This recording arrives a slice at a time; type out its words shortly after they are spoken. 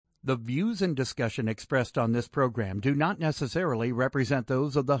The views and discussion expressed on this program do not necessarily represent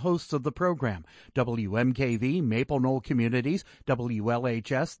those of the hosts of the program, WMKV, Maple Knoll Communities,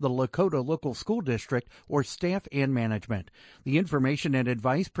 WLHS, the Lakota Local School District, or staff and management. The information and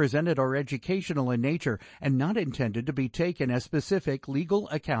advice presented are educational in nature and not intended to be taken as specific legal,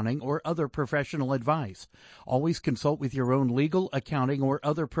 accounting, or other professional advice. Always consult with your own legal, accounting, or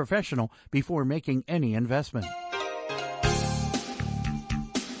other professional before making any investment.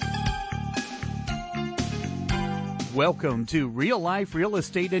 Welcome to Real Life Real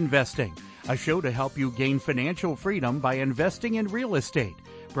Estate Investing, a show to help you gain financial freedom by investing in real estate.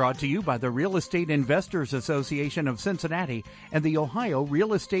 Brought to you by the Real Estate Investors Association of Cincinnati and the Ohio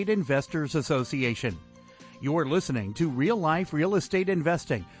Real Estate Investors Association. You're listening to Real Life Real Estate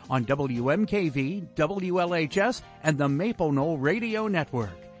Investing on WMKV, WLHS, and the Maple Knoll Radio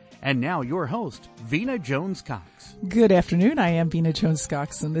Network. And now your host, Vena Jones-Cox. Good afternoon. I am Vena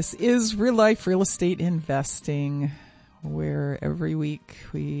Jones-Cox, and this is Real Life Real Estate Investing, where every week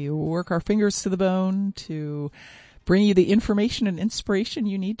we work our fingers to the bone to bring you the information and inspiration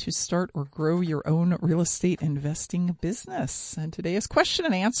you need to start or grow your own real estate investing business. And today is question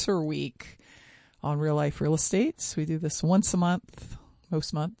and answer week on Real Life Real Estate. We do this once a month,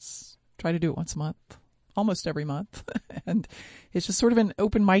 most months. Try to do it once a month. Almost every month. And it's just sort of an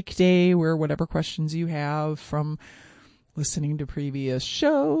open mic day where whatever questions you have from listening to previous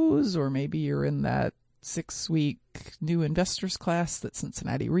shows, or maybe you're in that 6-week new investors class that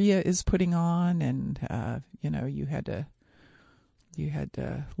Cincinnati REIA is putting on, and you had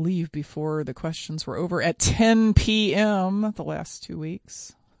to leave before the questions were over at 10 p.m. the last 2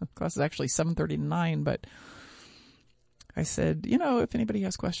 weeks. The class is actually 7:30 to 9, but I said, if anybody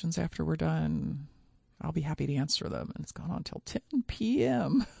has questions after we're done, I'll be happy to answer them. And it's gone on until 10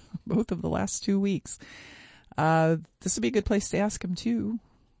 p.m. both of the last 2 weeks. This would be a good place to ask them too.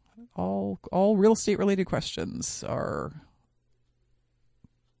 All real estate related questions are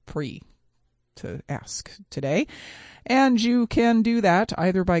free to ask today. And you can do that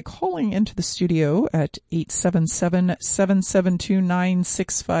either by calling into the studio at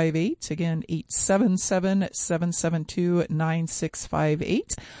 877-772-9658. Again,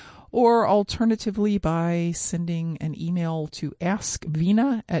 877-772-9658. Or alternatively by sending an email to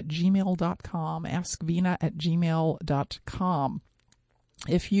askvena@gmail.com, askvena@gmail.com.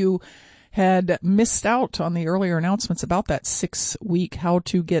 If you had missed out on the earlier announcements about that 6-week How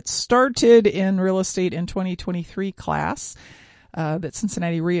to Get Started in Real Estate in 2023 class that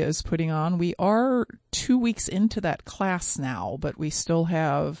Cincinnati REIA is putting on, we are 2 weeks into that class now, but we still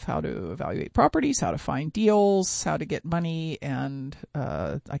have how to evaluate properties, how to find deals, how to get money, and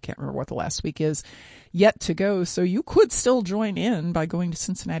I can't remember what the last week is yet to go. So you could still join in by going to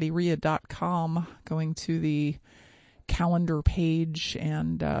CincinnatiREIA.com, going to the calendar page,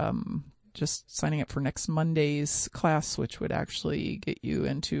 and just signing up for next Monday's class, which would actually get you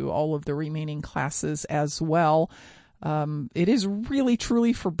into all of the remaining classes as well. It is really,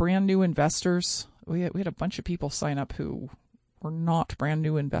 truly for brand new investors. We had a bunch of people sign up who were not brand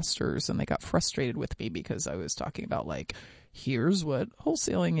new investors, and they got frustrated with me because I was talking about, here's what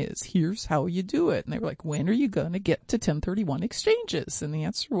wholesaling is. Here's how you do it. And they were like, when are you going to get to 1031 exchanges? And the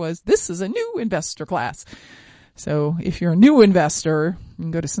answer was, this is a new investor class. So if you're a new investor, you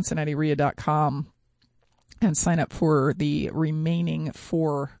can go to CincinnatiREIA.com and sign up for the remaining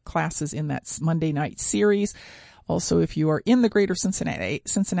 4 classes in that Monday night series. Also, if you are in the greater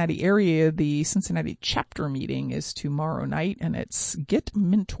Cincinnati area, the Cincinnati chapter meeting is tomorrow night, and it's Get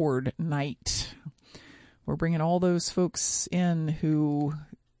Mentored Night. We're bringing all those folks in who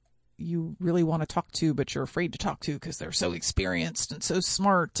you really want to talk to, but you're afraid to talk to because they're so experienced and so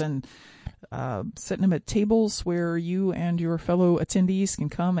smart, and setting them at tables where you and your fellow attendees can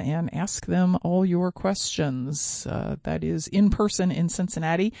come and ask them all your questions. That is in person in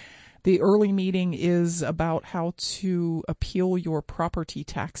Cincinnati. The early meeting is about how to appeal your property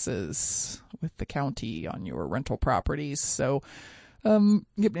taxes with the county on your rental properties. So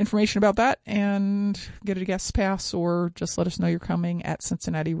get information about that and get a guest pass, or just let us know you're coming at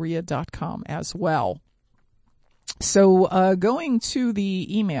CincinnatiREIA.com as well. So going to the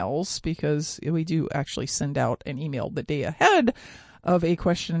emails, because we do actually send out an email the day ahead of a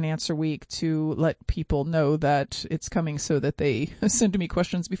question and answer week to let people know that it's coming, so that they send to me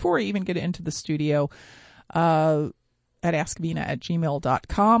questions before I even get into the studio at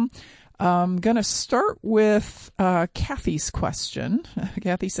askvena@gmail.com. I'm going to start with Kathy's question.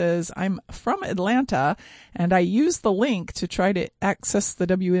 Kathy says, I'm from Atlanta, and I used the link to try to access the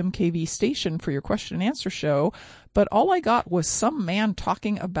WMKV station for your question and answer show, but all I got was some man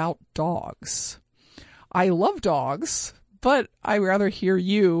talking about dogs. I love dogs, but I rather hear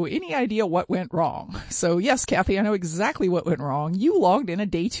you. Any idea what went wrong? So yes, Kathy, I know exactly what went wrong. You logged in a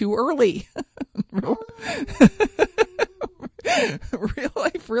day too early. Real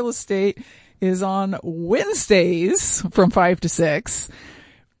Life Real Estate is on Wednesdays from 5 to 6.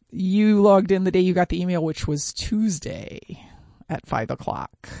 You logged in the day you got the email, which was Tuesday at 5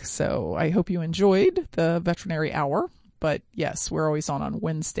 o'clock. So I hope you enjoyed the veterinary hour. But yes, we're always on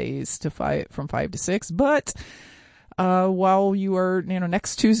Wednesdays from 5 to 6. But while you are,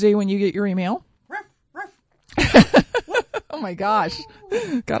 next Tuesday when you get your email. Oh my gosh.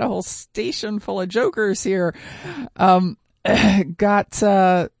 Got a whole station full of jokers here.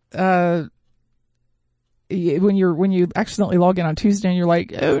 When you accidentally log in on Tuesday and you're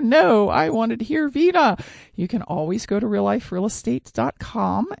like, oh no, I wanted to hear Vena, you can always go to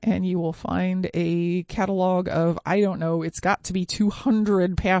realliferealestate.com and you will find a catalog of, I don't know, it's got to be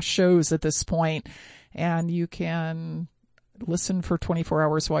 200 past shows at this point, and you can listen for 24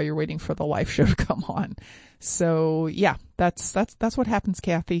 hours while you're waiting for the live show to come on. So yeah, that's what happens,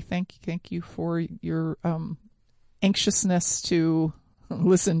 Kathy. Thank you for your anxiousness to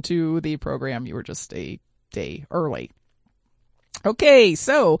listen to the program. You were just a day early. Okay,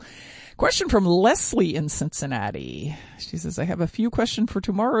 so question from Leslie in Cincinnati. She says, I have a few questions for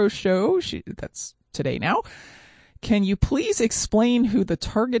tomorrow's show. That's today now. Can you please explain who the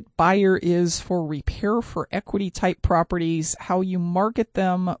target buyer is for repair for equity type properties, how you market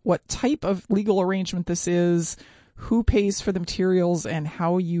them, what type of legal arrangement this is, who pays for the materials, and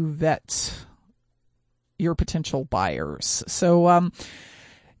how you vet your potential buyers? So,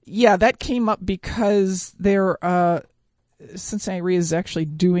 yeah, that came up because Cincinnati Re is actually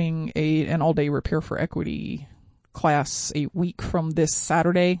doing an all-day repair for equity class a week from this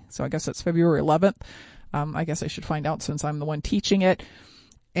Saturday. So I guess that's February 11th. I guess I should find out since I'm the one teaching it.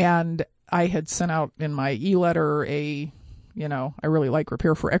 And I had sent out in my e-letter I really like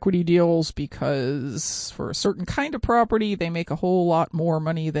repair for equity deals because for a certain kind of property, they make a whole lot more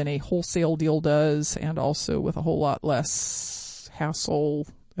money than a wholesale deal does, and also with a whole lot less hassle,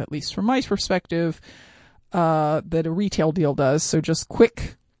 at least from my perspective, that a retail deal does. So just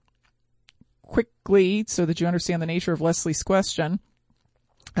quickly, so that you understand the nature of Leslie's question.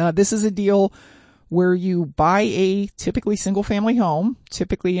 This is a deal where you buy a typically single family home,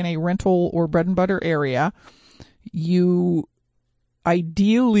 typically in a rental or bread and butter area. You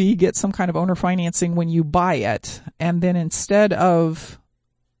ideally get some kind of owner financing when you buy it. And then instead of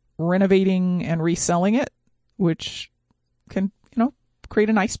renovating and reselling it, which can, create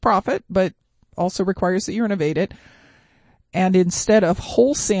a nice profit, but also requires that you renovate it. And instead of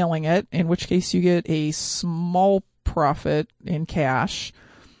wholesaling it, in which case you get a small profit in cash,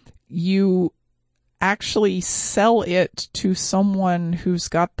 you actually sell it to someone who's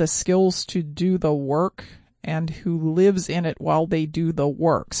got the skills to do the work and who lives in it while they do the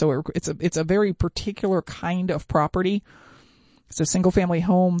work. So it's a very particular kind of property. It's a single family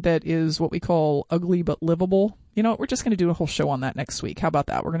home that is what we call ugly but livable. We're just going to do a whole show on that next week. How about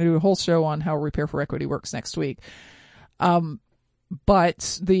that? We're going to do a whole show on how repair for equity works next week.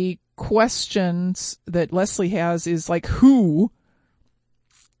 But the questions that Leslie has is like, who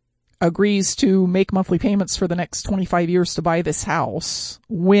agrees to make monthly payments for the next 25 years to buy this house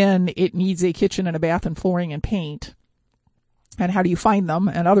when it needs a kitchen and a bath and flooring and paint? And how do you find them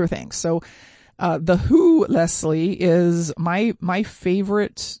and other things? So, the who, Leslie, is my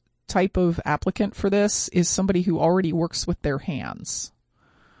favorite type of applicant for this is somebody who already works with their hands.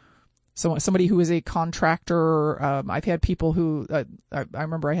 So somebody who is a contractor. I've had people who, I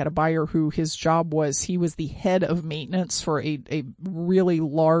remember I had a buyer who his job was, he was the head of maintenance for a really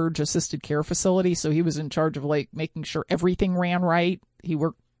large assisted care facility. So he was in charge of making sure everything ran right. He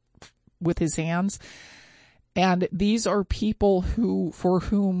worked with his hands. And these are people for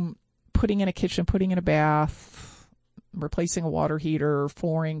whom putting in a kitchen, putting in a bath, replacing a water heater,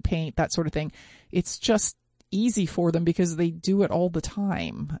 flooring, paint, that sort of thing, it's just easy for them because they do it all the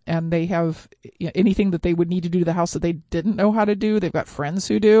time. And they have anything that they would need to do to the house that they didn't know how to do, they've got friends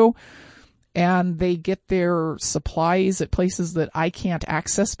who do. And they get their supplies at places that I can't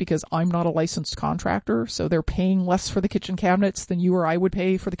access because I'm not a licensed contractor. So they're paying less for the kitchen cabinets than you or I would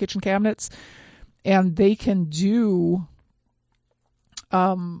pay for the kitchen cabinets. And they can do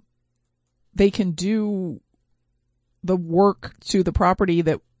the work to the property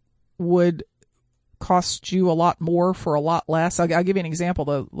that would cost you a lot more for a lot less. I'll give you an example.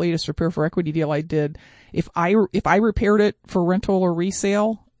 The latest repair for equity deal I did, if I repaired it for rental or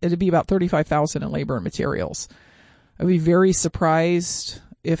resale, it'd be about $35,000 in labor and materials. I'd be very surprised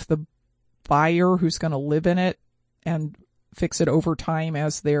if the buyer who's going to live in it and fix it over time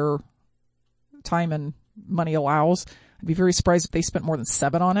as their time and money allows, I'd be very surprised if they spent more than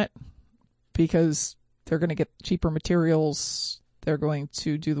 7 on it, because they're going to get cheaper materials. They're going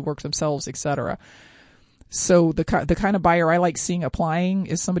to do the work themselves, etc. So the kind of buyer I like seeing applying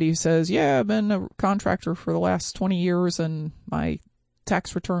is somebody who says, yeah, I've been a contractor for the last 20 years and my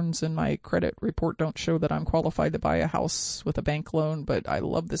tax returns and my credit report don't show that I'm qualified to buy a house with a bank loan, but I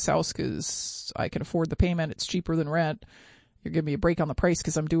love this house because I can afford the payment. It's cheaper than rent. You're giving me a break on the price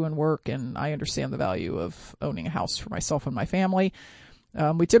because I'm doing work and I understand the value of owning a house for myself and my family.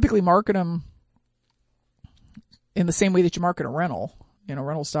 We typically market them in the same way that you market a rental,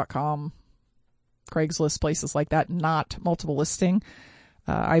 rentals.com, Craigslist, places like that, not multiple listing.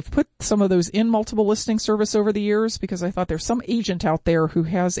 I've put some of those in multiple listing service over the years because I thought there's some agent out there who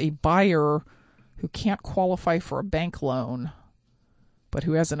has a buyer who can't qualify for a bank loan, but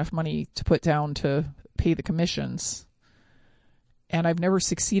who has enough money to put down to pay the commissions. And I've never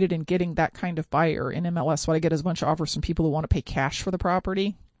succeeded in getting that kind of buyer in MLS. What I get is a bunch of offers from people who want to pay cash for the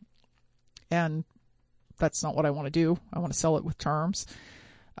property. And that's not what I want to do. I want to sell it with terms.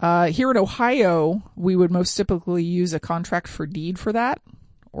 Here in Ohio, we would most typically use a contract for deed for that,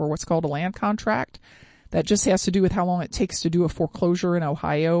 or what's called a land contract. That just has to do with how long it takes to do a foreclosure in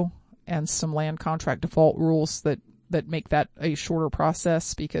Ohio and some land contract default rules that make that a shorter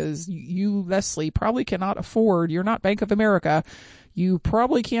process, because you, Leslie, probably cannot afford, you're not Bank of America, you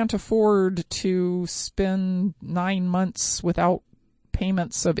probably can't afford to spend 9 months without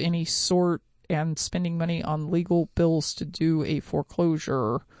payments of any sort and spending money on legal bills to do a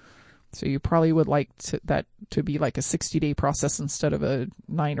foreclosure. So you probably would like that to be like a 60-day process instead of a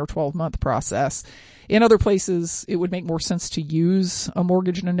 9 or 12-month process. In other places, it would make more sense to use a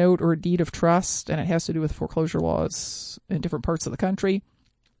mortgage and a note or a deed of trust, and it has to do with foreclosure laws in different parts of the country.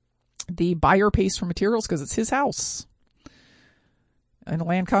 The buyer pays for materials because it's his house. In a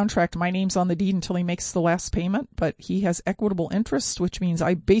land contract, my name's on the deed until he makes the last payment, but he has equitable interest, which means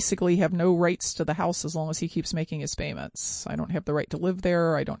I basically have no rights to the house as long as he keeps making his payments. I don't have the right to live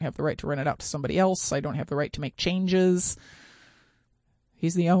there. I don't have the right to rent it out to somebody else. I don't have the right to make changes.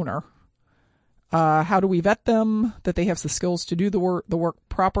 He's the owner. How do we vet them that they have the skills to do the work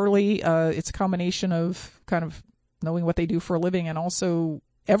properly? It's a combination of kind of knowing what they do for a living, and also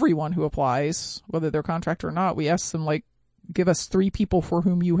everyone who applies, whether they're a contractor or not, we ask them, like, give us 3 people for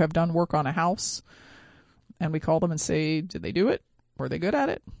whom you have done work on a house. And we call them and say, did they do it? Were they good at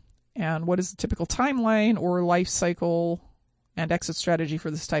it? And what is the typical timeline or life cycle and exit strategy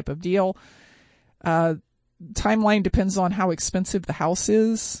for this type of deal? Timeline depends on how expensive the house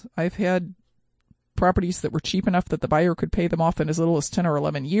is. I've had properties that were cheap enough that the buyer could pay them off in as little as 10 or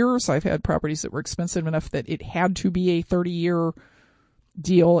 11 years. I've had properties that were expensive enough that it had to be a 30-year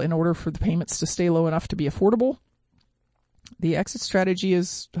deal in order for the payments to stay low enough to be affordable. The exit strategy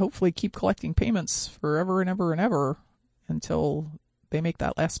is hopefully keep collecting payments forever and ever and ever until they make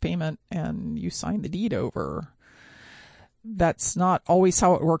that last payment and you sign the deed over. That's not always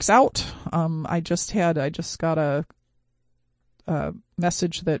how it works out. I just got a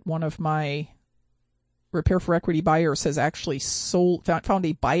message that one of my Repair for Equity buyers has actually found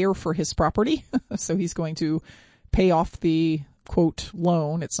a buyer for his property. So he's going to pay off the quote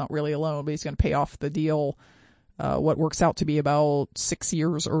loan. It's not really a loan, but he's going to pay off the deal. What works out to be about 6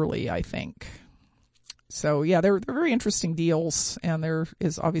 years early, I think. So yeah, they're very interesting deals, and there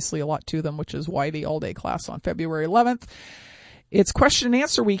is obviously a lot to them, which is why the all-day class on February 11th. It's question and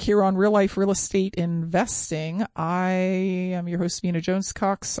answer week here on Real Life Real Estate Investing. I am your host, Vena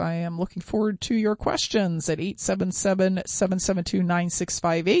Jones-Cox. I am looking forward to your questions at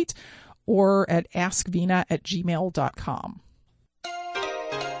 877-772-9658 or at askvena@gmail.com.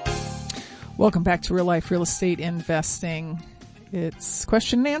 Welcome back to Real Life Real Estate Investing. It's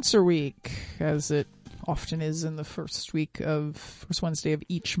question and answer week, as it often is in the first Wednesday of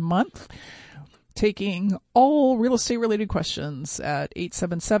each month. Taking all real estate related questions at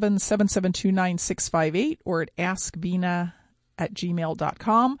 877-772-9658 or at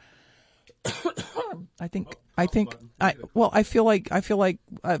askvena@gmail.com. I feel like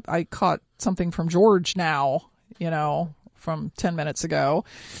I caught something from George now, from 10 minutes ago.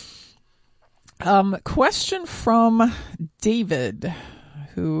 Question from David,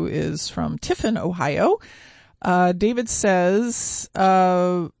 who is from Tiffin, Ohio. David says,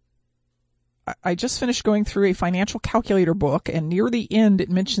 I just finished going through a financial calculator book, and near the end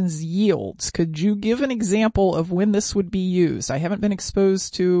it mentions yields. Could you give an example of when this would be used? I haven't been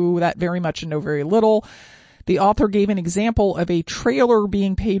exposed to that very much and know very little. The author gave an example of a trailer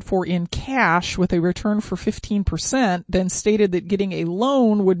being paid for in cash with a return for 15%, then stated that getting a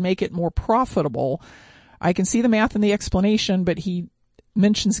loan would make it more profitable. I can see the math in the explanation, but he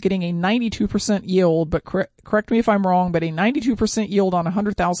mentions getting a 92% yield, but correct me if I'm wrong, but a 92% yield on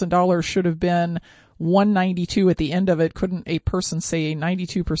 $100,000 should have been 192 at the end of it. Couldn't a person say a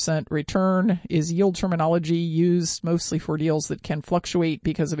 92% return? Is yield terminology used mostly for deals that can fluctuate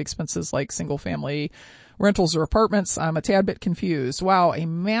because of expenses like single family rentals or apartments? I'm a tad bit confused. Wow, a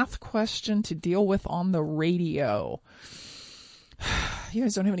math question to deal with on the radio. You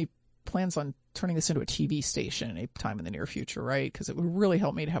guys don't have any plans on turning this into a TV station any time in the near future, right? Because it would really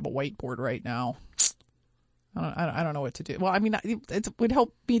help me to have a whiteboard right now. I don't know what to do. Well, I mean, it would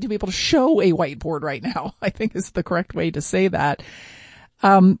help me to be able to show a whiteboard right now, I think is the correct way to say that.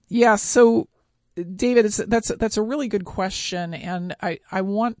 Yeah, so David, that's a really good question. And I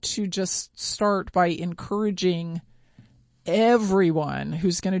want to just start by encouraging everyone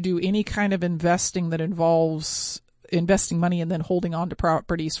who's going to do any kind of investing that involves investing money and then holding on to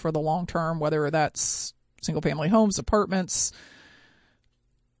properties for the long term, whether that's single family homes, apartments,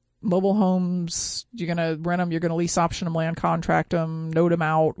 mobile homes, you're going to rent them, you're going to lease option them, land contract them, note them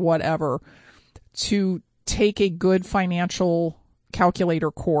out, whatever, to take a good financial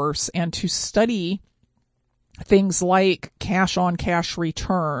calculator course and to study things like cash on cash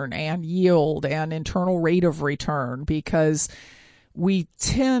return and yield and internal rate of return, because we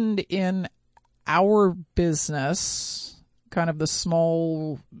tend in our business, kind of the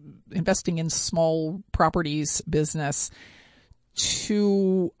small, investing in small properties business,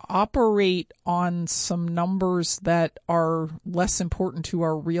 to operate on some numbers that are less important to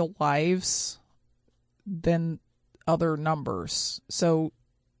our real lives than other numbers. So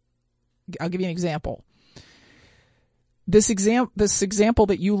I'll give you an example. This example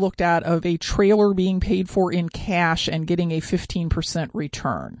that you looked at of a trailer being paid for in cash and getting a 15%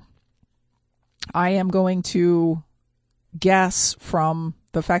 return. I am going to guess from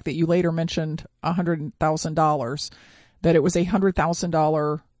the fact that you later mentioned $100,000 that it was a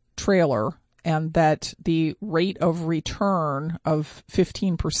 $100,000 trailer and that the rate of return of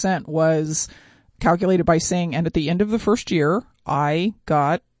 15% was calculated by saying, and at the end of the first year, I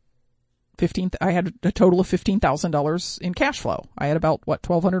had a total of $15,000 in cash flow. I had about,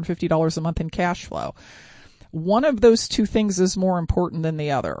 $1,250 a month in cash flow. One of those two things is more important than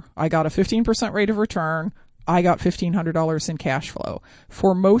the other. I got a 15% rate of return. I got $1,500 in cash flow.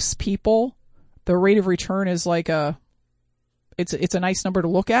 For most people, the rate of return is like it's a nice number to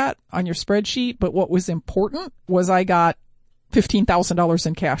look at on your spreadsheet, but what was important was I got $15,000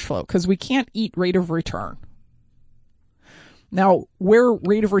 in cash flow, because we can't eat rate of return. Now, where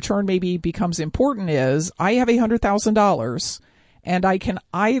rate of return maybe becomes important is I have $100,000 and I can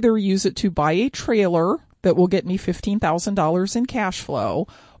either use it to buy a trailer that will get me $15,000 in cash flow,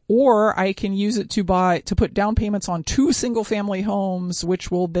 or I can use it to put down payments on 2 single family homes, which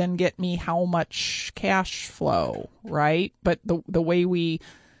will then get me how much cash flow, right? But the way we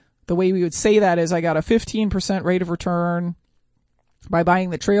would say that is I got a 15% rate of return by buying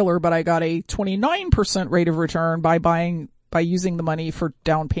the trailer, but I got a 29% rate of return by using the money for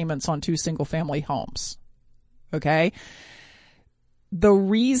down payments on 2 single family homes. Okay? The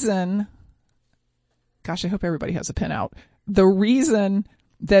reason, gosh, I hope everybody has a pen out. The reason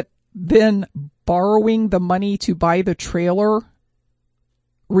that then borrowing the money to buy the trailer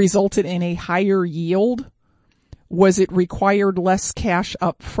resulted in a higher yield was it required less cash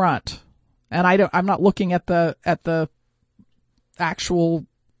up front. And I'm not looking at the actual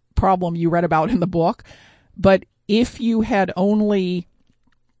problem you read about in the book, but if you had only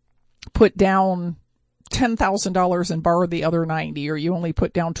put down $10,000 and borrowed the other $90,000, or you only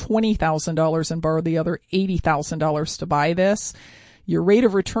put down $20,000 and borrowed the other $80,000 to buy this, your rate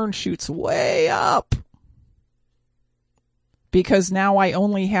of return shoots way up. Because now I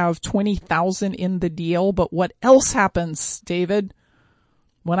only have $20,000 in the deal, but what else happens, David?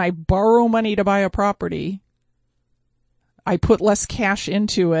 When I borrow money to buy a property, I put less cash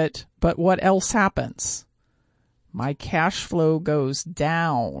into it, but what else happens? My cash flow goes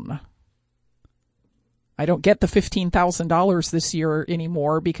down. I don't get the $15,000 this year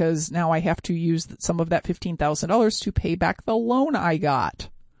anymore because now I have to use some of that $15,000 to pay back the loan I got.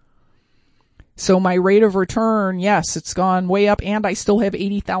 So my rate of return, yes, it's gone way up, and I still have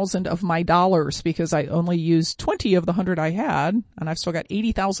 80,000 of my dollars because I only used 20 of the 100 I had, and I've still got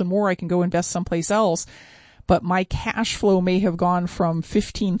 80,000 more I can go invest someplace else. But my cash flow may have gone from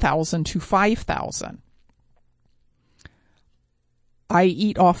 15,000 to 5,000. I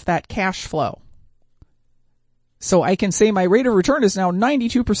eat off that cash flow. So I can say my rate of return is now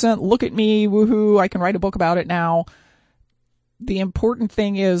 92%. Look at me. Woohoo. I can write a book about it now. The important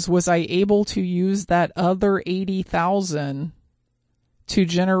thing is, was I able to use that other 80,000 to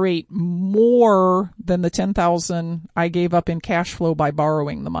generate more than the $10,000 I gave up in cash flow by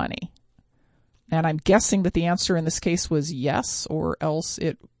borrowing the money? And I'm guessing that the answer in this case was yes, or else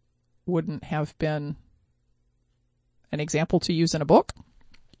it wouldn't have been an example to use in a book.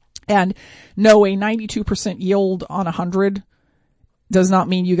 And no, a 92% yield on 100 does not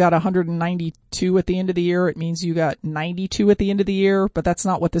mean you got 192 at the end of the year. It means you got 92 at the end of the year, but that's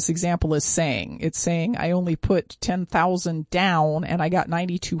not what this example is saying. It's saying I only put 10,000 down and I got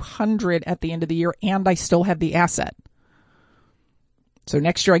 9,200 at the end of the year, and I still have the asset. So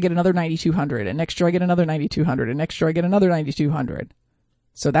next year I get another 9,200, and next year I get another 9,200, and next year I get another 9,200.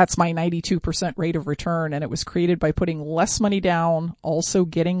 So that's my 92% rate of return, and it was created by putting less money down, also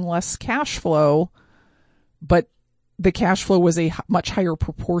getting less cash flow, but the cash flow was a much higher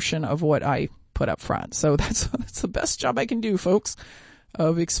proportion of what I put up front. So that's the best job I can do, folks,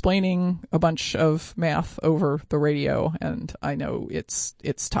 of explaining a bunch of math over the radio. And I know it's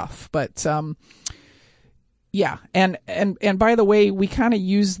tough, but, yeah. And by the way, we kind of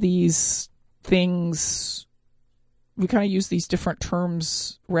use these things, we kind of use these different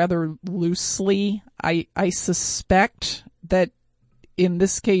terms rather loosely. I suspect that in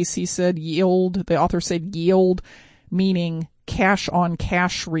this case, he said yield, the author said yield, meaning cash on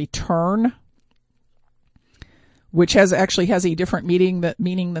cash return, which actually has a different meaning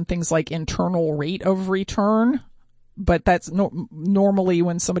than things like internal rate of return. But that's normally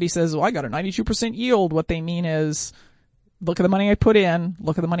when somebody says, well, I got a 92% yield, what they mean is, look at the money I put in,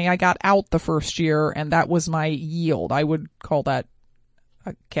 look at the money I got out the first year, and that was my yield. I would call that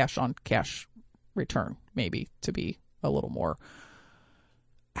a cash on cash return, maybe, to be a little more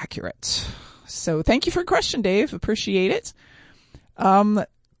accurate. So thank you for your question, Dave. Appreciate it.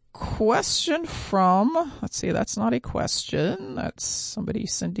 Question from, let's see, that's not a question. That's somebody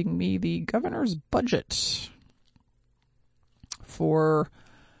sending me the governor's budget for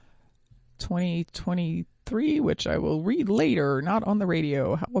 2023, which I will read later, not on the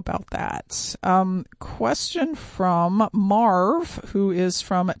radio. How about that? Question from Marv, who is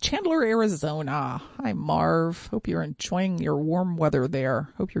from Chandler, Arizona. Hi, Marv. Hope you're enjoying your warm weather there.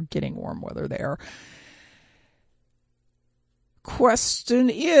 Hope you're getting warm weather there. Question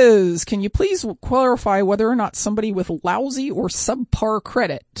is, can you please clarify whether or not somebody with lousy or subpar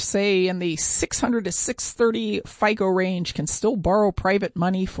credit, say in the 600 to 630 FICO range, can still borrow private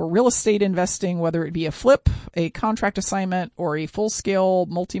money for real estate investing, whether it be a flip, a contract assignment, or a full-scale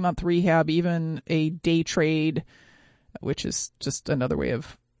multi-month rehab, even a day trade, which is just another way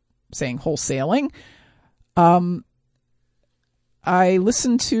of saying wholesaling? I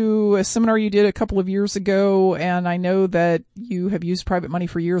listened to a seminar you did a couple of years ago, and I know that you have used private money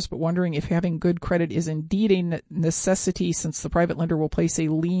for years, but wondering if having good credit is indeed a necessity, since the private lender will place a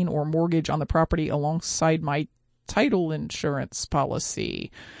lien or mortgage on the property alongside my title insurance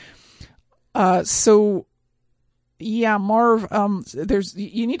policy. So yeah, Marv,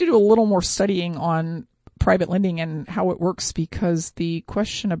 you need to do a little more studying on private lending and how it works, because the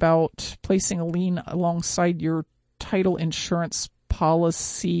question about placing a lien alongside your title insurance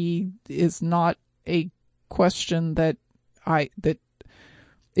policy is not a question that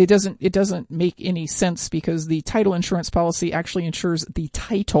it doesn't make any sense, because the title insurance policy actually insures the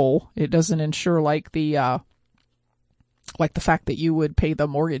title. It doesn't insure like the fact that you would pay the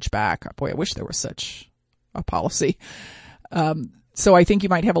mortgage back. Boy, I wish there was such a policy. So I think you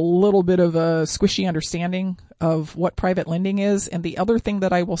might have a little bit of a squishy understanding of what private lending is. And the other thing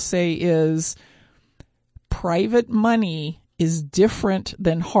that I will say is, private money is different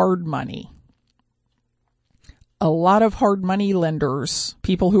than hard money. A lot of hard money lenders,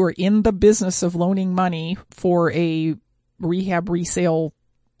 people who are in the business of loaning money for a rehab resale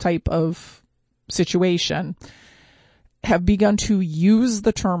type of situation, have begun to use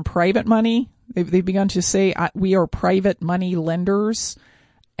the term private money. They've begun to say, we are private money lenders.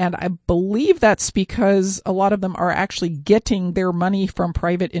 And I believe that's because a lot of them are actually getting their money from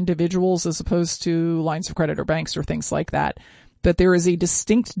private individuals as opposed to lines of credit or banks or things like that. But there is a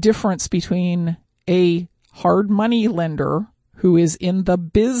distinct difference between a hard money lender who is in the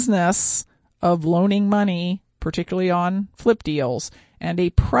business of loaning money, particularly on flip deals, and a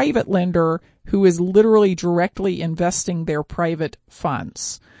private lender who is literally directly investing their private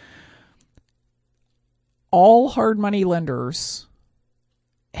funds. All hard money lenders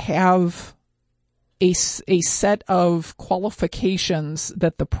have a set of qualifications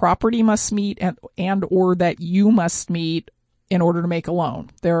that the property must meet and or that you must meet in order to make a loan.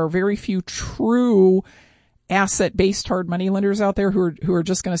 There are very few true asset-based hard money lenders out there who are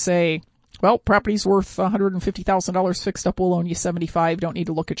just going to say, well, property's worth $150,000 fixed up, we'll loan you $75,000, don't need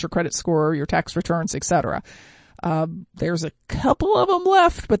to look at your credit score, your tax returns, etc. There's a couple of them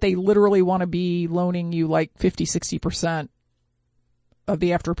left, but they literally want to be loaning you like 50-60% of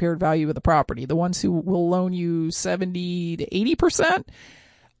the after repaired value of the property. The ones who will loan you 70 to 80%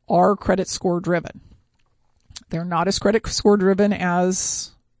 are credit score driven. They're not as credit score driven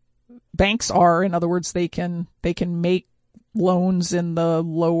as banks are. In other words, they can make loans in the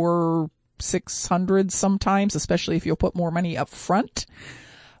lower 600s sometimes, especially if you'll put more money up front.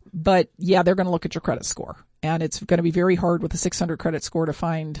 But yeah, they're going to look at your credit score. And it's going to be very hard with a 600 credit score to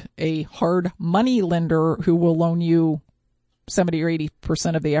find a hard money lender who will loan you 70 or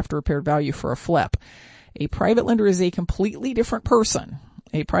 80% of the after repaired value for a flip. A private lender is a completely different person.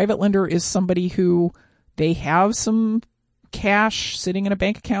 A private lender is somebody who they have some cash sitting in a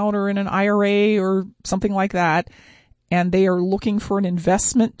bank account or in an IRA or something like that, and they are looking for an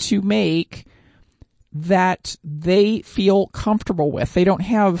investment to make that they feel comfortable with. They don't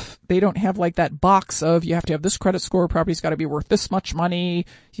have like that box of you have to have this credit score, property's got to be worth this much money,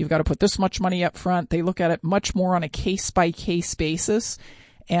 you've got to put this much money up front. They look at it much more on a case by case basis,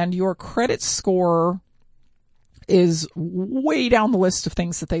 and your credit score is way down the list of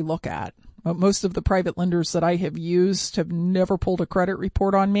things that they look at. Most of the private lenders that I have used have never pulled a credit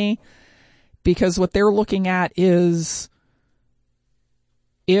report on me, because what they're looking at is,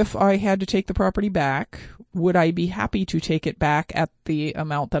 if I had to take the property back, would I be happy to take it back at the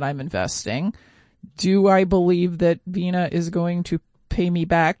amount that I'm investing? Do I believe that Vena is going to pay me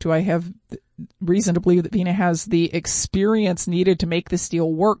back? Do I have reason to believe that Vena has the experience needed to make this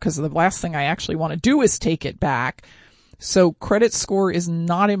deal work? Because the last thing I actually want to do is take it back. So credit score is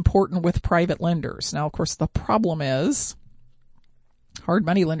not important with private lenders. Now, of course, the problem is hard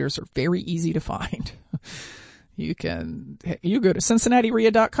money lenders are very easy to find. You go to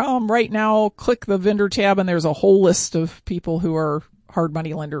CincinnatiREIA.com right now, click the vendor tab, and there's a whole list of people who are hard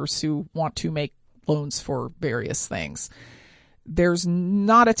money lenders who want to make loans for various things. There's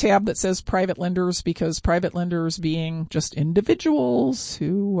not a tab that says private lenders, because private lenders, being just individuals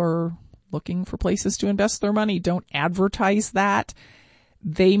who are looking for places to invest their money, don't advertise that.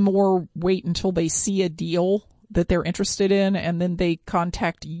 They more wait until they see a deal that they're interested in, and then they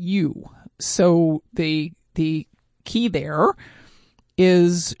contact you. So the key there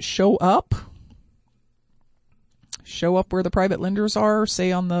is show up where the private lenders are,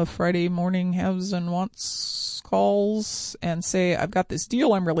 say on the Friday morning haves and wants calls, and say, I've got this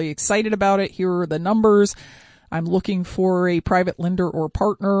deal, I'm really excited about it, here are the numbers, I'm looking for a private lender or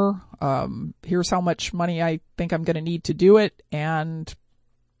partner, here's how much money I think I'm going to need to do it, and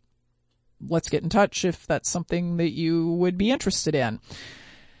let's get in touch if that's something that you would be interested in.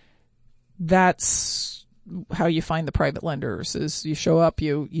 That's how you find the private lenders, is you show up,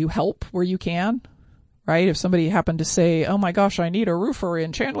 you help where you can, right? If somebody happened to say, oh my gosh, I need a roofer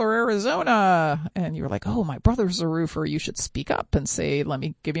in Chandler, Arizona, and you're like, oh, my brother's a roofer, you should speak up and say, let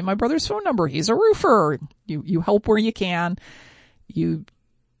me give you my brother's phone number, he's a roofer. You help where you can. You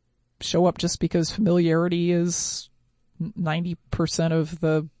show up just because familiarity is 90% of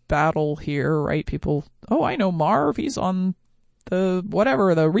the battle here, right? People, oh, I know Marv, he's on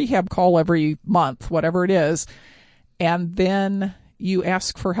the rehab call every month, whatever it is. And then you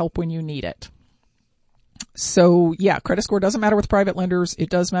ask for help when you need it. So yeah, credit score doesn't matter with private lenders. It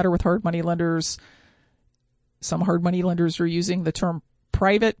does matter with hard money lenders. Some hard money lenders are using the term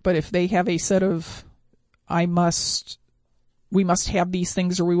private, but if they have a set of, we must have these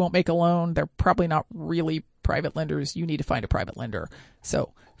things or we won't make a loan, they're probably not really private lenders. You need to find a private lender.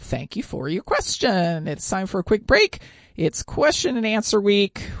 So thank you for your question. It's time for a quick break. It's question and answer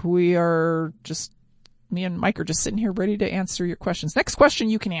week. Me and Mike are just sitting here ready to answer your questions. Next question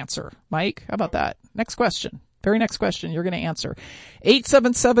you can answer. Mike, how about that? Next question. Very next question you're going to answer.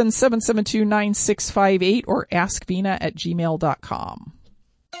 877-772-9658 or askvena@gmail.com.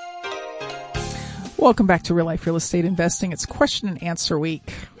 Welcome back to Real Life Real Estate Investing. It's question and answer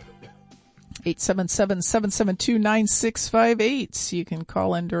week. 877-772-9658. You can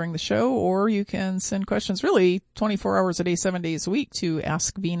call in during the show, or you can send questions really 24 hours a day, 7 days a week to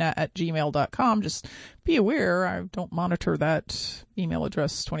askvena@gmail.com. Just be aware, I don't monitor that email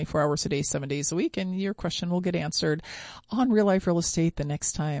address 24 hours a day, 7 days a week, and your question will get answered on Real Life Real Estate the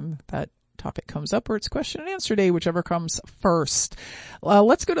next time that topic comes up, or it's question and answer day, whichever comes first.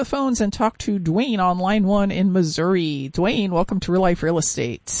 Let's go to the phones and talk to Dwayne on line 1 in Missouri. Dwayne, welcome to Real Life Real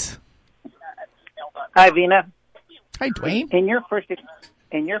Estate. Hi, Vena. Hi, Dwayne. In your first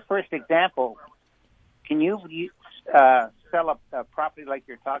example, can you sell a property like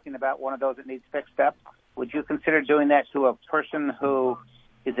you're talking about, one of those that needs fixed up? Would you consider doing that to a person who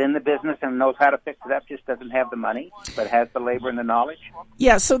is in the business and knows how to fix it up, just doesn't have the money, but has the labor and the knowledge?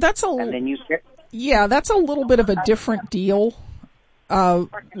 Yeah, so that's and then you Yeah, that's a little bit of a different deal. So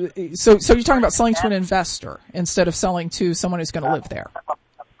you're talking about selling to an investor instead of selling to someone who's going to live there.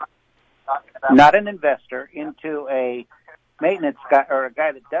 Not an investor, into a maintenance guy or a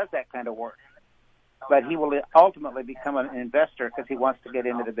guy that does that kind of work. But he will ultimately become an investor because he wants to get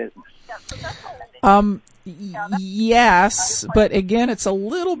into the business. Yes, but again, it's a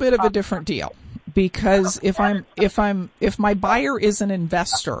little bit of a different deal. Because if my buyer is an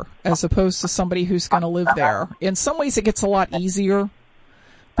investor as opposed to somebody who's going to live there, in some ways it gets a lot easier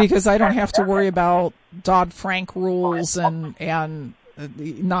because I don't have to worry about Dodd-Frank rules and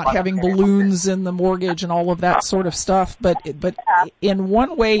not having balloons in the mortgage and all of that sort of stuff. But in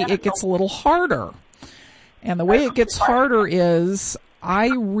one way it gets a little harder. And the way it gets harder is I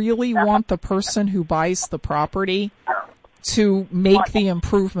really want the person who buys the property to make the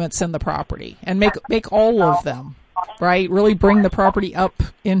improvements in the property and make all of them, right? Really bring the property up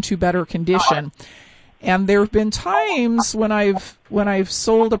into better condition. And there have been times when I've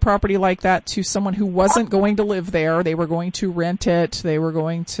sold a property like that to someone who wasn't going to live there. They were going to rent it. They were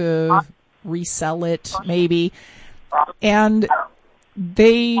going to resell it maybe. And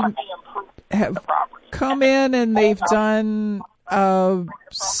they have come in and they've done,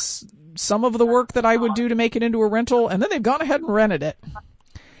 some of the work that I would do to make it into a rental, and then they've gone ahead and rented it.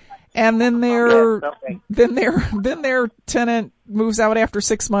 And then their tenant moves out after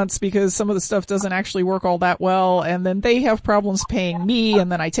 6 months because some of the stuff doesn't actually work all that well, and then they have problems paying me, and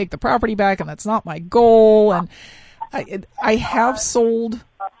then I take the property back, and that's not my goal. And I have sold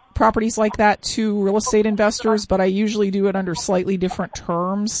properties like that to real estate investors, but I usually do it under slightly different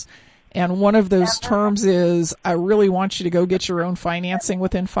terms. And one of those terms is, I really want you to go get your own financing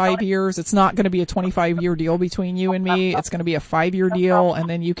within 5 years. It's not going to be a 25-year deal between you and me. It's going to be a 5-year deal, and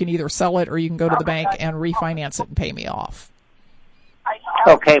then you can either sell it or you can go to the bank and refinance it and pay me off.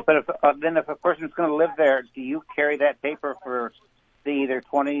 Okay, but if a person's going to live there, do you carry that paper for the either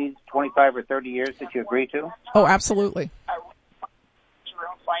 20, 25, or 30 years that you agree to? Oh, absolutely.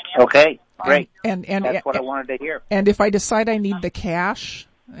 Okay, great. And that's what I wanted to hear. And if I decide I need the cash,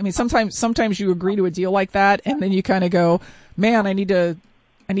 I mean, sometimes you agree to a deal like that, and then you kind of go, man, I need the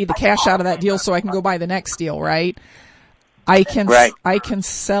cash out of that deal so I can go buy the next deal, right? I can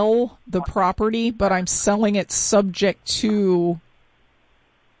sell the property, but I'm selling it subject to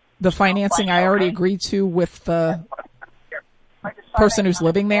the financing I already agreed to with the person who's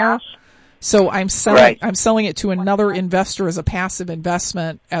living there. So I'm selling it to another investor as a passive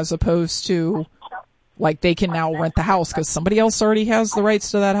investment as opposed to, like, they can now rent the house because somebody else already has the rights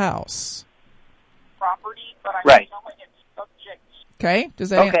to that house. Right. Okay. Does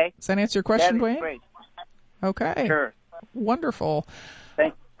that answer your question, Dwayne? Great. Okay. Sure. Wonderful.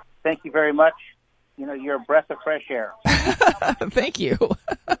 Thank you very much. You know, you're a breath of fresh air. Thank you.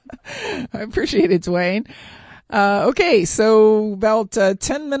 I appreciate it, Dwayne. Okay, so about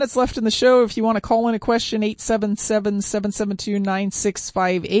 10 minutes left in the show. If you want to call in a question,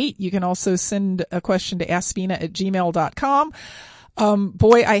 877-772-9658. You can also send a question to askvena@gmail.com.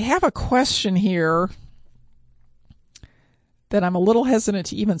 Boy, I have a question here that I'm a little hesitant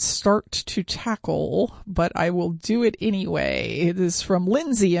to even start to tackle, but I will do it anyway. It is from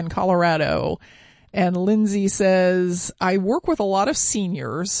Lindsay in Colorado. And Lindsay says, I work with a lot of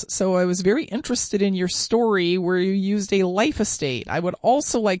seniors, so I was very interested in your story where you used a life estate. I would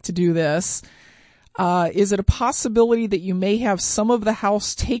also like to do this. Is it a possibility that you may have some of the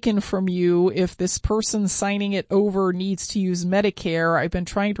house taken from you if this person signing it over needs to use Medicare? I've been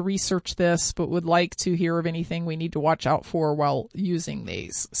trying to research this, but would like to hear of anything we need to watch out for while using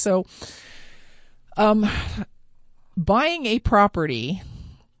these. So, buying a property,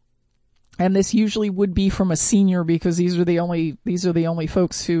 and this usually would be from a senior because these are the only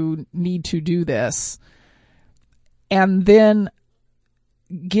folks who need to do this. And then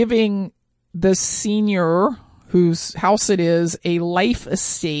giving the senior whose house it is a life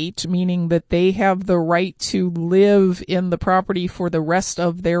estate, meaning that they have the right to live in the property for the rest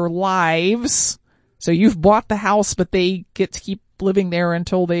of their lives. So you've bought the house, but they get to keep living there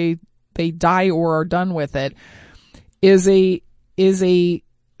until they die or are done with it, is a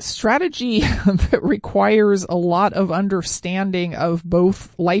strategy that requires a lot of understanding of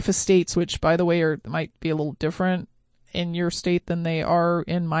both life estates, which, by the way, might be a little different in your state than they are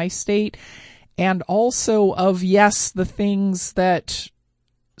in my state, and also of, yes, the things that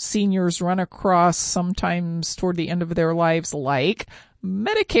seniors run across sometimes toward the end of their lives, like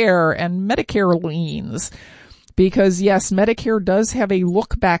Medicare and Medicare liens. Because, yes, Medicare does have a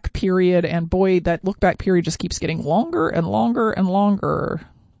look-back period, and boy, that look-back period just keeps getting longer and longer and longer.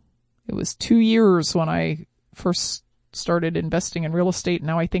 It was 2 years when I first started investing in real estate.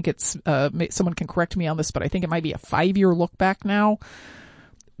 Now I think it's, someone can correct me on this, but I think it might be a 5-year look back now.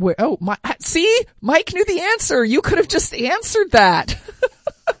 Where, see, Mike knew the answer. You could have just answered that.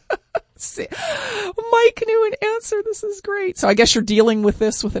 See, Mike knew an answer. This is great. So I guess you're dealing with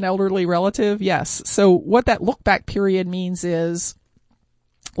this with an elderly relative. Yes. So what that look back period means is,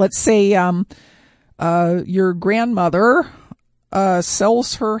 let's say, your grandmother,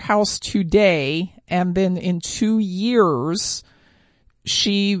 sells her house today, and then in 2 years,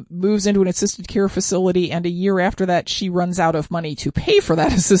 she moves into an assisted care facility, and a year after that, she runs out of money to pay for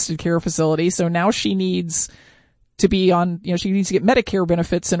that assisted care facility. So now she needs to be on, she needs to get Medicare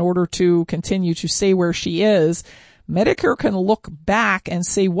benefits in order to continue to stay where she is. Medicare can look back and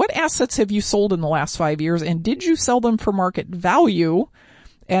say, what assets have you sold in the last 5 years, and did you sell them for market value?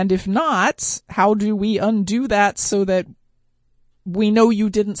 And if not, how do we undo that so that we know you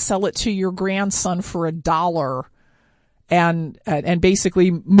didn't sell it to your grandson for $1 and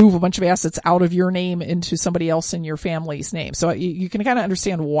basically move a bunch of assets out of your name into somebody else in your family's name. So you can kind of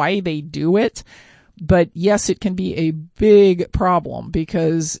understand why they do it. But yes, it can be a big problem,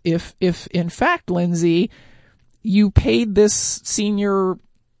 because if in fact, Lindsay, you paid this senior,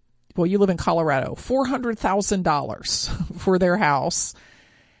 well, you live in Colorado, $400,000 for their house.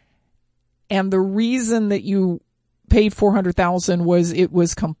 And the reason that you paid $400,000 was it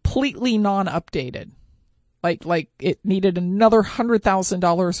was completely non-updated. Like it needed another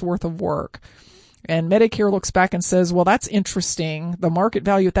 $100,000 worth of work. And Medicare looks back and says, well, that's interesting. The market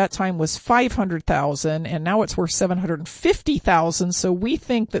value at that time was $500,000 and now it's worth $750,000. So we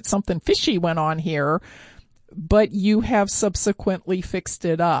think that something fishy went on here, but you have subsequently fixed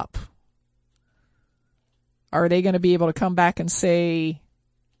it up. Are they going to be able to come back and say,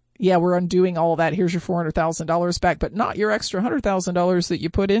 yeah, we're undoing all of that. Here's your $400,000 back, but not your extra $100,000 that you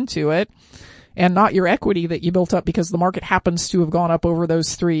put into it, and not your equity that you built up because the market happens to have gone up over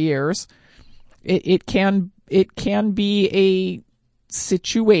those 3 years. It can be a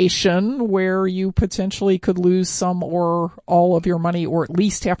situation where you potentially could lose some or all of your money, or at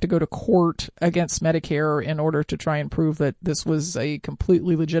least have to go to court against Medicare in order to try and prove that this was a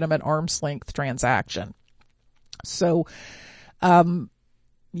completely legitimate arm's length transaction. So,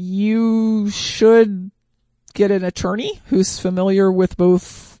 you should get an attorney who's familiar with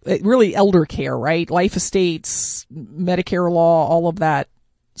both, really elder care, right? Life estates, Medicare law, all of that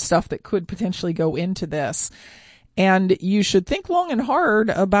stuff that could potentially go into this. And you should think long and hard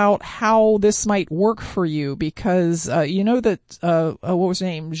about how this might work for you, because, you know that, what was her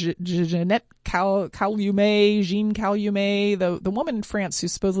name? Jean Calumet, the woman in France who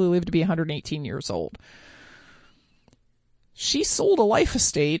supposedly lived to be 118 years old. She sold a life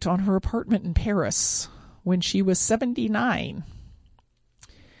estate on her apartment in Paris when she was 79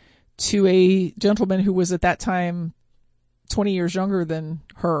 to a gentleman who was at that time 20 years younger than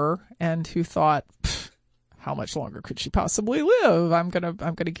her, and who thought, how much longer could she possibly live? I'm gonna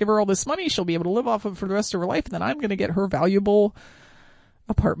give her all this money. She'll be able to live off of it for the rest of her life, and then I'm gonna get her valuable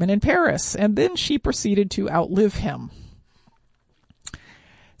apartment in Paris. And then she proceeded to outlive him.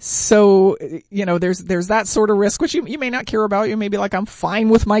 So, there's that sort of risk, which you may not care about. You may be like, I'm fine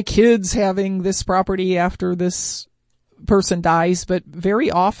with my kids having this property after this person dies, but very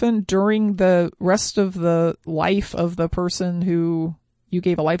often during the rest of the life of the person who you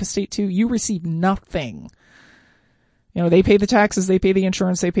gave a life estate to, you receive nothing. They pay the taxes, they pay the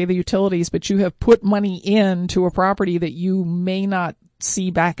insurance, they pay the utilities, but you have put money into a property that you may not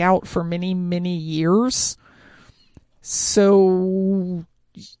see back out for many, many years. So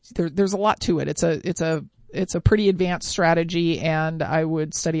there's a lot to it. It's a pretty advanced strategy, and I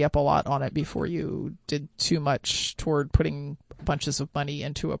would study up a lot on it before you did too much toward putting bunches of money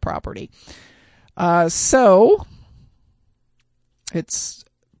into a property. So it's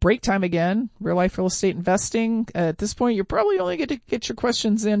break time again, real life real estate investing. At this point, you're probably only going to get your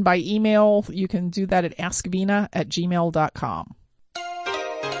questions in by email. You can do that at askvena@gmail.com.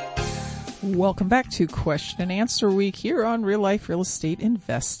 Welcome back to Question and Answer Week here on Real Life Real Estate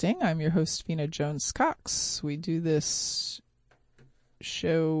Investing. I'm your host, Vena Jones-Cox. We do this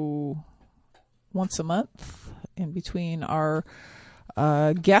show once a month in between our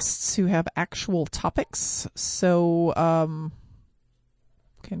guests who have actual topics. So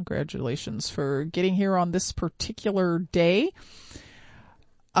congratulations for getting here on this particular day.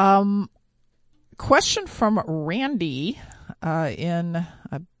 Question from Randy I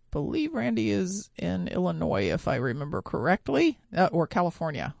believe Randy is in Illinois, if I remember correctly, or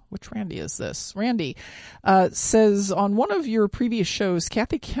California. Which Randy is this? Randy says, on one of your previous shows,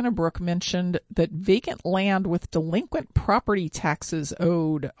 Kathy Kennebrook mentioned that vacant land with delinquent property taxes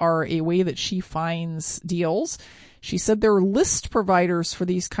owed are a way that she finds deals. She said there are list providers for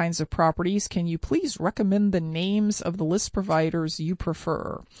these kinds of properties. Can you please recommend the names of the list providers you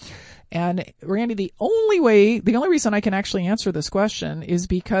prefer? And Randy, the only reason I can actually answer this question is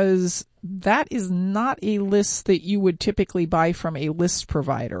because that is not a list that you would typically buy from a list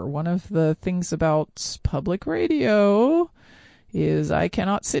provider. One of the things about public radio is I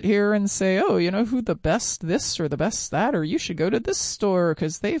cannot sit here and say, oh, you know who the best this or the best that, or you should go to this store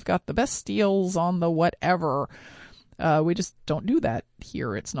because they've got the best deals on the whatever. We just don't do that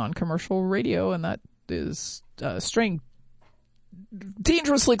here. It's non-commercial radio, and that is straying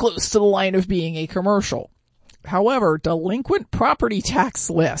dangerously close to the line of being a commercial. However, delinquent property tax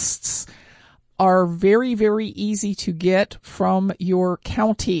lists are very easy to get from your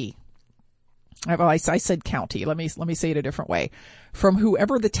county. Well, I said county. Let me say it a different way. From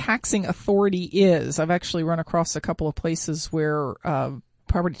whoever the taxing authority is. I've actually run across a couple of places where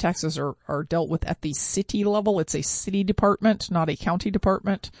property taxes are dealt with at the city level. It's a city department, not a county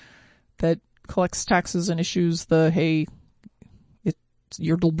department, that collects taxes and issues it's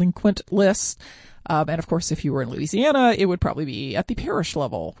your delinquent list. And of course, if you were in Louisiana, it would probably be at the parish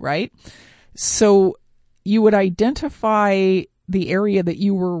level, right? So you would identify the area that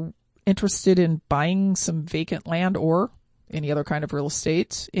you were interested in buying some vacant land or any other kind of real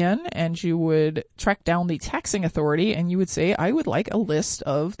estate in, and you would track down the taxing authority, and you would say, I would like a list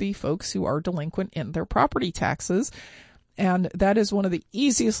of the folks who are delinquent in their property taxes. And that is one of the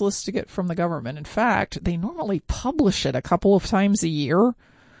easiest lists to get from the government. In fact, they normally publish it a couple of times a year.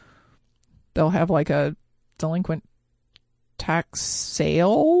 They'll have like a delinquent tax sale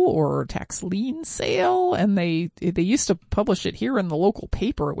or tax lien sale, and they used to publish it here in the local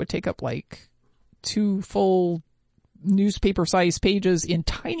paper. It would take up like 2 full newspaper-sized pages in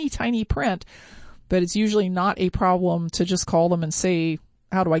tiny print, but it's usually not a problem to just call them and say,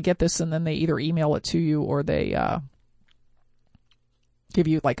 how do I get this? And then they either email it to you or they give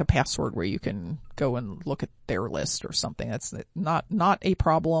you like a password where you can go and look at their list or something. That's not a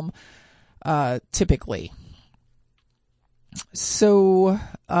problem typically. So,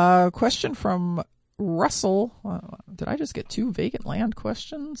 question from Russell. Did I just get 2 vacant land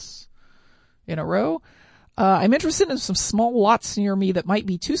questions in a row? I'm interested in some small lots near me that might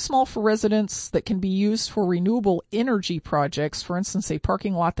be too small for residents that can be used for renewable energy projects. For instance, a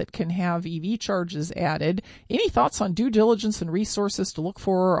parking lot that can have EV charges added. Any thoughts on due diligence and resources to look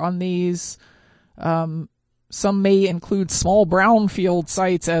for on these? Some may include small brownfield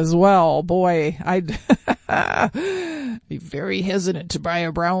sites as well. Boy, I'd be very hesitant to buy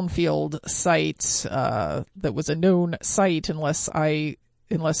a brownfield site that was a known site unless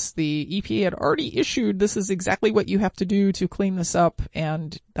the EPA had already issued, this is exactly what you have to do to clean this up,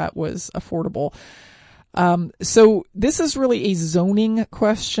 and that was affordable. So this is really a zoning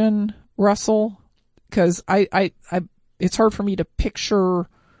question, Russell, because it's hard for me to picture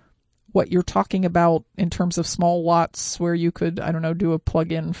what you're talking about in terms of small lots where you could, I don't know, do a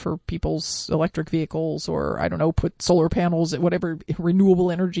plug-in for people's electric vehicles, or I don't know, put solar panels, whatever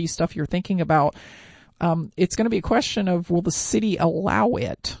renewable energy stuff you're thinking about. It's going to be a question of, will the city allow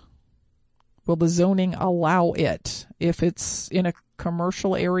it? Will the zoning allow it? If it's in a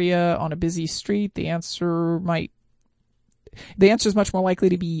commercial area on a busy street, the answer is much more likely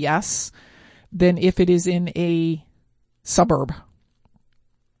to be yes than if it is in a suburb.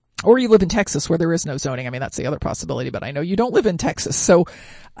 Or you live in Texas where there is no zoning. I mean, that's the other possibility, but I know you don't live in Texas. So,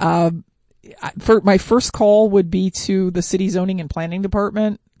 for my first call would be to the city zoning and planning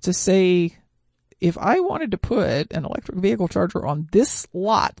department to say, if I wanted to put an electric vehicle charger on this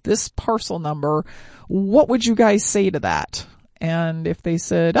lot, this parcel number, what would you guys say to that? And if they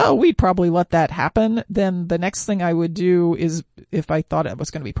said, oh, we'd probably let that happen, then the next thing I would do is, if I thought it was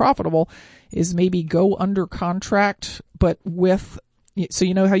going to be profitable, is maybe go under contract, but so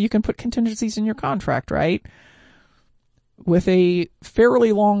you know how you can put contingencies in your contract, right? With a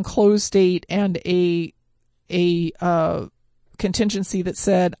fairly long close date and a contingency that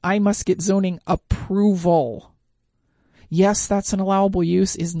said, I must get zoning approval. Yes, that's an allowable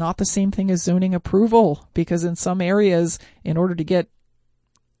use is not the same thing as zoning approval, because in some areas, in order to get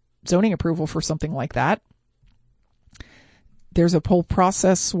zoning approval for something like that, there's a whole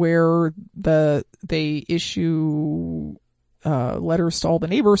process where they issue letters to all the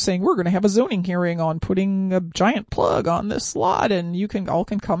neighbors saying, we're going to have a zoning hearing on putting a giant plug on this lot, and you can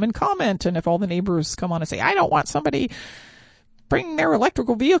come and comment. And if all the neighbors come on and say, I don't want somebody bringing their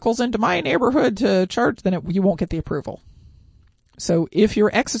electrical vehicles into my neighborhood to charge, then you won't get the approval. So if your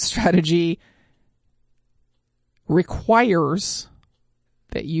exit strategy requires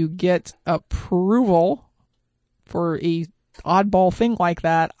that you get approval for a oddball thing like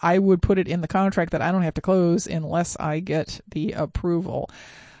that, I would put it in the contract that I don't have to close unless I get the approval.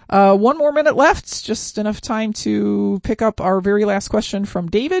 1 more minute left, just enough time to pick up our very last question from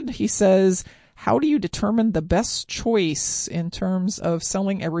David. He says, how do you determine the best choice in terms of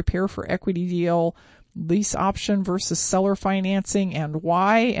selling a repair for equity deal, lease option versus seller financing, and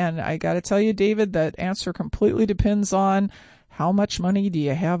why? And I got to tell you, David, that answer completely depends on how much money do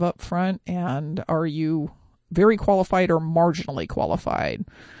you have up front, and are you very qualified or marginally qualified?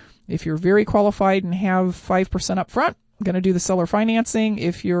 If you're very qualified and have 5% up front, I'm going to do the seller financing.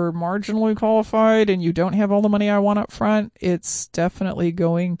 If you're marginally qualified and you don't have all the money I want up front, it's definitely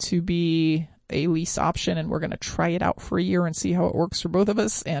going to be a lease option, and we're going to try it out for a year and see how it works for both of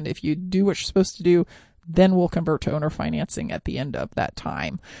us. And if you do what you're supposed to do, then we'll convert to owner financing at the end of that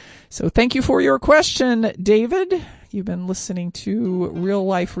time. So thank you for your question, David. You've been listening to Real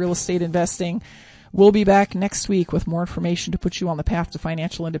Life Real Estate Investing. We'll be back next week with more information to put you on the path to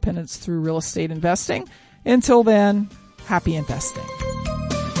financial independence through real estate investing. Until then, happy investing.